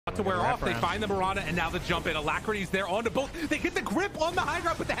To wear off, they find the Mirana, and now the jump in. Alacrity's there onto both. They get the grip on the high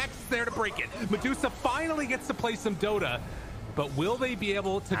ground, but the Hex is there to break it. Medusa finally gets to play some Dota, but will they be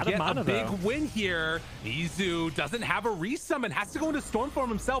able to get a big win here? Izu doesn't have a resummon, has to go into Stormform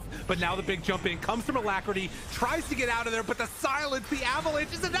himself, but now the big jump in comes from Alacrity, tries to get out of there, but the silence, the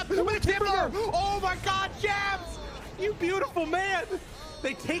avalanche is enough. With a Timber! Oh my god, Jabs! You beautiful man!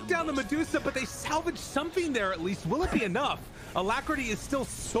 They take down the Medusa, but they salvage something there at least. Will it be enough? Alacrity is still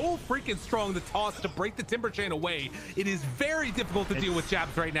so freaking strong, the toss to break the Timber Chain away. It is very difficult to deal with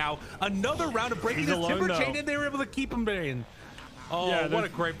Jabs right now. Another round of breaking this Timber Chain, and they were able to keep him in. Oh, yeah, what a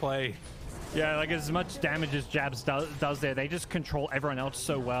great play. Yeah, like as much damage as Jabs does there, they just control everyone else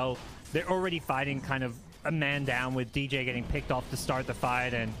so well. They're already fighting kind of a man down with DJ getting picked off to start the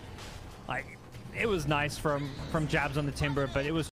fight, and like it was nice from Jabs on the Timber, but it was